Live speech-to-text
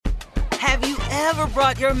Have you ever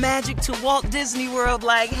brought your magic to Walt Disney World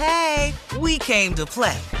like, hey, we came to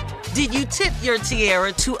play? Did you tip your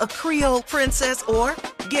tiara to a Creole princess or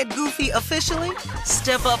get goofy officially?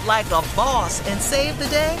 Step up like a boss and save the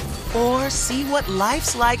day? Or see what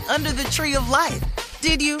life's like under the tree of life?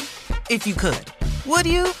 Did you? If you could. Would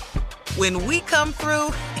you? When we come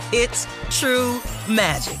through, it's true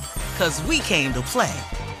magic. 'Cause we came to play.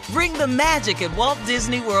 Bring the magic at Walt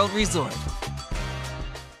Disney World Resort.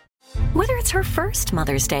 Whether it's her first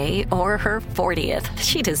Mother's Day or her 40th,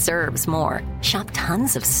 she deserves more. Shop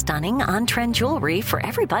tons of stunning on-trend jewelry for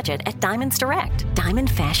every budget at Diamonds Direct. Diamond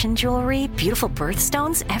fashion jewelry, beautiful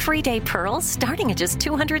birthstones, everyday pearls starting at just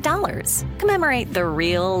 $200. Commemorate the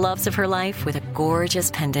real loves of her life with a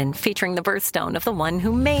gorgeous pendant featuring the birthstone of the one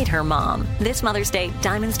who made her mom. This Mother's Day,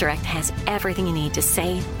 Diamonds Direct has everything you need to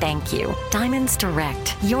say thank you. Diamonds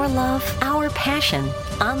Direct. Your love, our passion.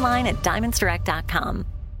 Online at diamondsdirect.com.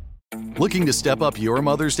 Looking to step up your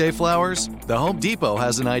Mother's Day flowers? The Home Depot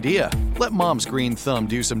has an idea. Let Mom's green thumb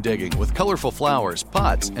do some digging with colorful flowers,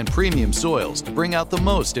 pots, and premium soils to bring out the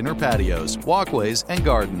most in her patios, walkways, and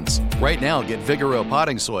gardens. Right now, get Vigoro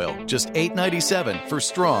potting soil, just $8.97 for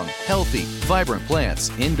strong, healthy, vibrant plants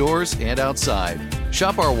indoors and outside.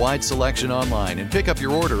 Shop our wide selection online and pick up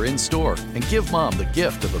your order in-store and give Mom the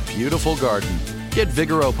gift of a beautiful garden. Get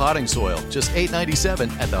Vigoro potting soil, just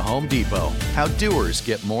 $8.97 at the Home Depot. How doers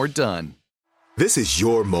get more done. This is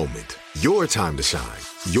your moment, your time to shine,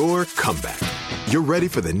 your comeback. You're ready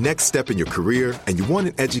for the next step in your career, and you want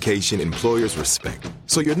an education employers respect.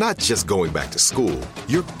 So you're not just going back to school,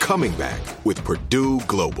 you're coming back with Purdue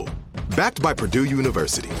Global. Backed by Purdue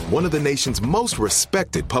University, one of the nation's most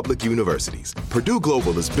respected public universities, Purdue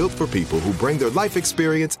Global is built for people who bring their life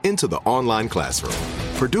experience into the online classroom.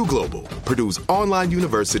 Purdue Global, Purdue's online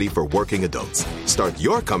university for working adults. Start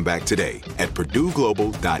your comeback today at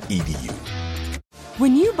purdueglobal.edu.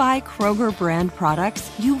 When you buy Kroger brand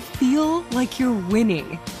products, you feel like you're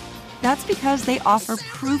winning. That's because they offer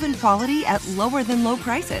proven quality at lower than low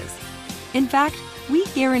prices. In fact, we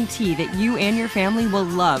guarantee that you and your family will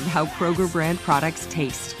love how Kroger brand products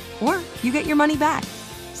taste, or you get your money back.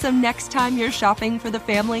 So next time you're shopping for the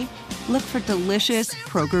family, look for delicious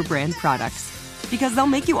Kroger brand products, because they'll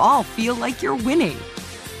make you all feel like you're winning.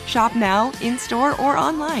 Shop now, in-store, or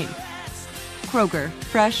online. Kroger,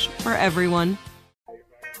 fresh for everyone.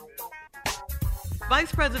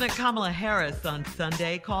 Vice President Kamala Harris on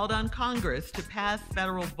Sunday called on Congress to pass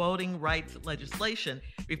federal voting rights legislation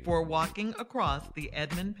before walking across the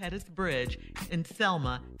Edmund Pettus Bridge in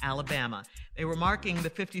Selma, Alabama. They were marking the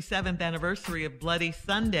 57th anniversary of Bloody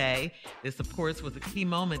Sunday. This, of course, was a key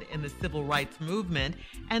moment in the civil rights movement.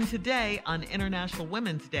 And today, on International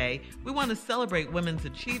Women's Day, we want to celebrate women's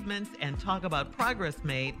achievements and talk about progress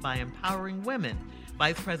made by empowering women.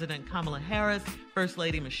 Vice President Kamala Harris, First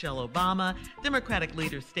Lady Michelle Obama, Democratic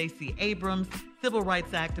leader Stacey Abrams, civil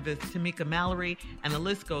rights activist Tamika Mallory, and the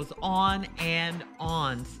list goes on and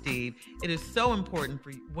on, Steve. It is so important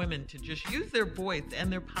for women to just use their voice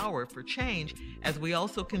and their power for change, as we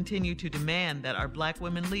also continue to demand that our Black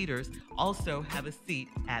women leaders also have a seat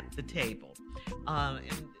at the table.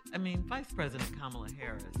 Vice President Kamala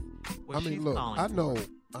Harris,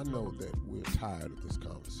 I know that we're tired of this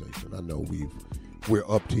conversation. I know we're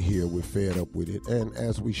up to here, we're fed up with it, and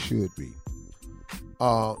as we should be.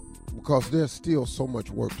 Because there's still so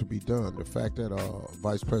much work to be done. The fact that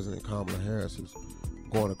Vice President Kamala Harris is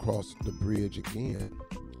going across the bridge again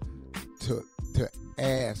to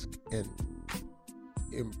ask and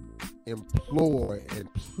implore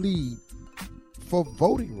and plead for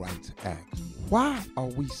voting rights acts. Why are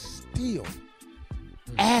we still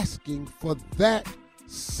asking for that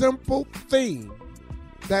simple thing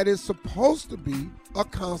that is supposed to be a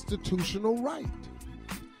constitutional right?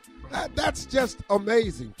 That's just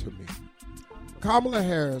amazing to me. Kamala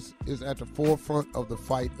Harris is at the forefront of the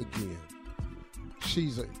fight again.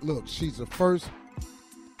 She's the first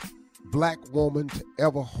Black woman to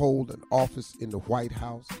ever hold an office in the White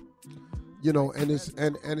House. And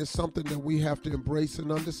it's something that we have to embrace and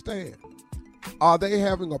understand. Are they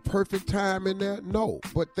having a perfect time in there? No,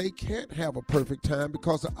 but they can't have a perfect time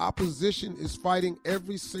because the opposition is fighting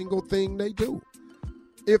every single thing they do.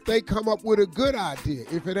 If they come up with a good idea,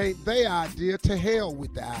 if it ain't their idea, to hell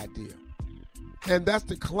with the idea. And that's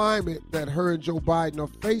the climate that her and Joe Biden are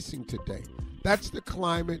facing today. That's the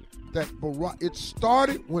climate that it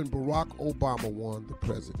started when Barack Obama won the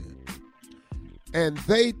presidency. And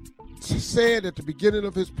they said at the beginning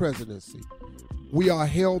of his presidency, we are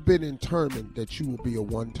hell-bent and determined that you will be a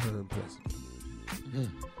one-term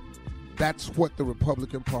president. That's what the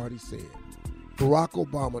Republican Party said. Barack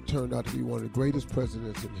Obama turned out to be one of the greatest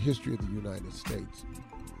presidents in the history of the United States.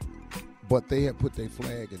 But they had put their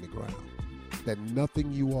flag in the ground that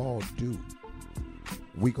nothing you all do,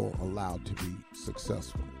 we going to allow to be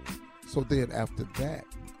successful. So then after that,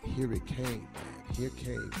 here it came, man. Here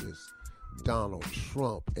came this Donald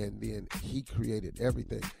Trump, and then he created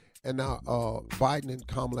everything. And now Biden and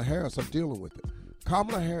Kamala Harris are dealing with it.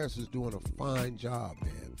 Kamala Harris is doing a fine job,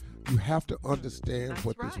 man. You have to understand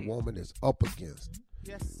what this woman is up against.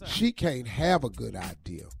 Yes, sir. She can't have a good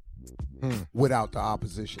idea without the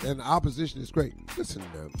opposition. And the opposition is great. Listen,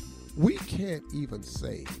 man, we can't even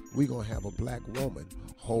say we're going to have a black woman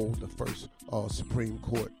hold the first Supreme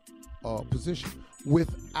Court position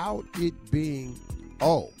without it being,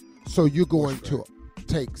 so you're going to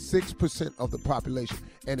take 6% of the population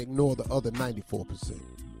and ignore the other 94%.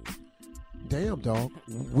 Damn, dog.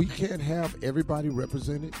 We can't have everybody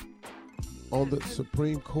represented on the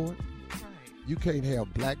Supreme Court. You can't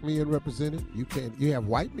have black men represented. You have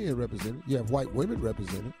white men represented. You have white women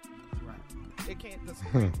represented. Right. It can't, the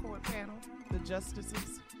Supreme Court panel, the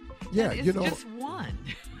justices. Yeah, it's just one.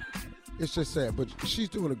 It's just sad, but she's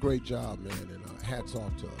doing a great job, man, and hats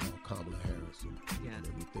off to Kamala Harris and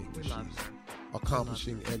everything that she's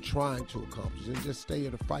accomplishing and trying to accomplish, and just stay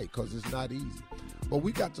in the fight, because it's not easy. But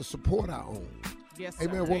we got to support our own. Yes, sir.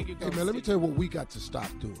 Hey, man, let me tell you what we got to stop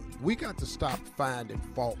doing. We got to stop finding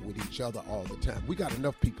fault with each other all the time. We got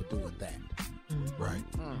enough people doing that, right?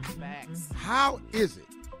 Facts. How is it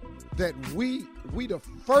that we the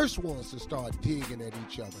first ones to start digging at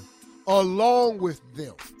each other along with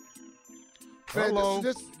them? Man,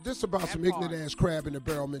 this about some ignorant ass crab in the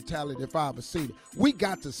barrel mentality if I ever seen it. We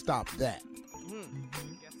got to stop that. Yes,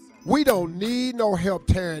 sir. We don't need no help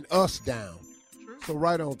tearing us down. So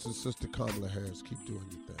right on to Sister Kamala Harris. Keep doing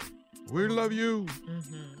your thing. We love you.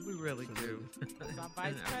 Mm-hmm. We really do. Our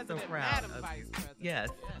Vice President, so proud Madam Vice President. Yes.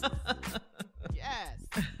 Yes.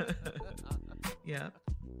 Yeah.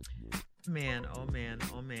 Man, oh man,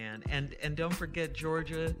 oh man. And don't forget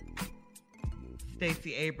Georgia,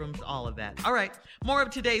 Stacey Abrams, all of that. All right. More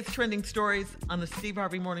of today's trending stories on the Steve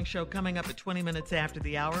Harvey Morning Show coming up at 20 minutes after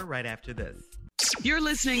the hour, right after this. You're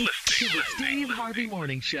listening to the Steve Harvey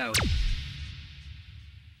Morning Show.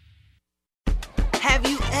 Have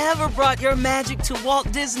you ever brought your magic to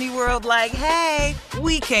Walt Disney World like, hey,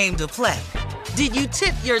 we came to play? Did you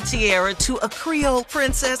tip your tiara to a Creole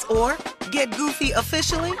princess or get goofy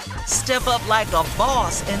officially? Step up like a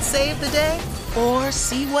boss and save the day? Or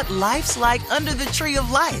see what life's like under the tree of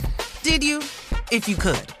life? Did you? If you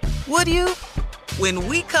could. Would you? When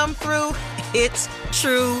we come through, it's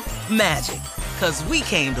true magic. 'Cause we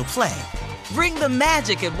came to play. Bring the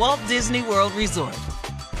magic at Walt Disney World Resort.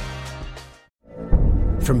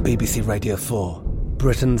 From BBC Radio 4,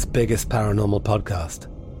 Britain's biggest paranormal podcast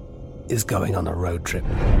is going on a road trip.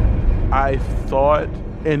 I thought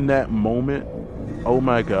in that moment, oh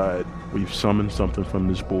my God, we've summoned something from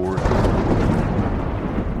this board.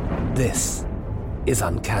 This is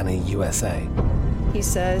Uncanny USA. He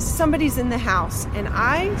says, somebody's in the house, and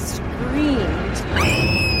I screamed.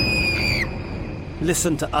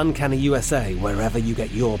 Listen to Uncanny USA wherever you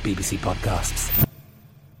get your BBC podcasts,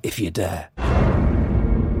 if you dare.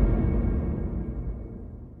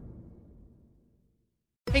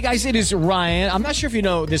 Hey guys, it is Ryan. I'm not sure if you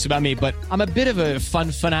know this about me, but I'm a bit of a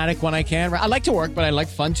fun fanatic when I can. I like to work, but I like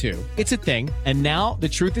fun too. It's a thing. And now the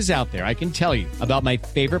truth is out there. I can tell you about my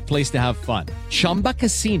favorite place to have fun. Chumba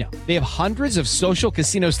Casino. They have hundreds of social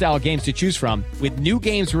casino style games to choose from with new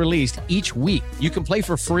games released each week. You can play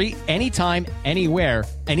for free anytime, anywhere.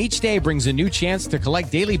 And each day brings a new chance to collect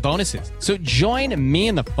daily bonuses. So join me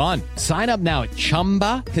in the fun. Sign up now at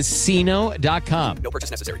ChumbaCasino.com. No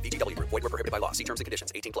purchase necessary. VGW. Void where prohibited by law. See terms and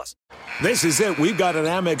conditions. 18+. This is it. We've got an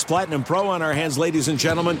Amex Platinum Pro on our hands, ladies and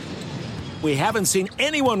gentlemen. We haven't seen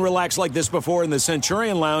anyone relax like this before in the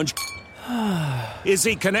Centurion Lounge. Is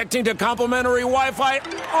he connecting to complimentary Wi-Fi?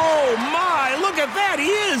 Oh, my. Look at that. He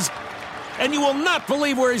is. And you will not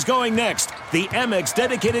believe where he's going next. The Amex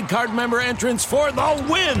dedicated card member entrance for the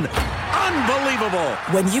win. Unbelievable.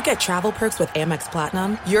 When you get travel perks with Amex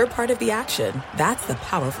Platinum, you're part of the action. That's the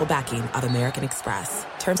powerful backing of American Express.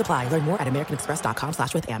 Terms apply. Learn more at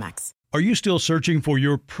americanexpress.com/withAmex. Are you still searching for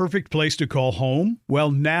your perfect place to call home?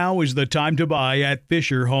 Well, now is the time to buy at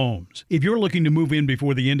Fisher Homes. If you're looking to move in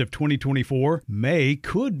before the end of 2024, May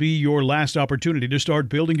could be your last opportunity to start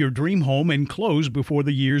building your dream home and close before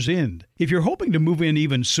the year's end. If you're hoping to move in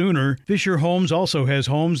even sooner, Fisher Homes also has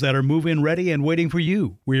homes that are move-in ready and waiting for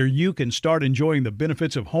you, where you can start enjoying the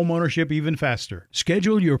benefits of homeownership even faster.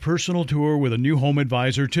 Schedule your personal tour with a new home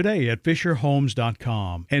advisor today at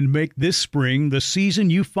FisherHomes.com and make this spring the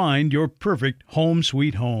season you find your perfect home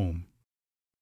sweet home.